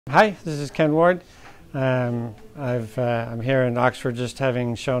Hi, this is Ken Ward. I'm here in Oxford just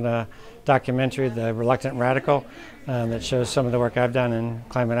having shown a documentary, The Reluctant Radical, that shows some of the work I've done in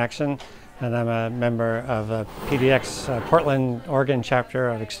climate action. And I'm a member of the PDX Portland, Oregon chapter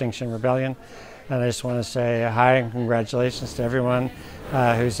of Extinction Rebellion. And I just want to say hi and congratulations to everyone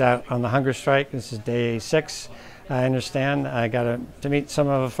who's out on the hunger strike. This is day 6. I understand. I got to meet some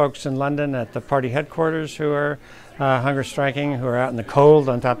of the folks in London at the party headquarters who are hunger striking, who are out in the cold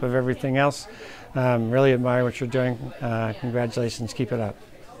on top of everything else. Really admire what you're doing. Congratulations. Keep it up.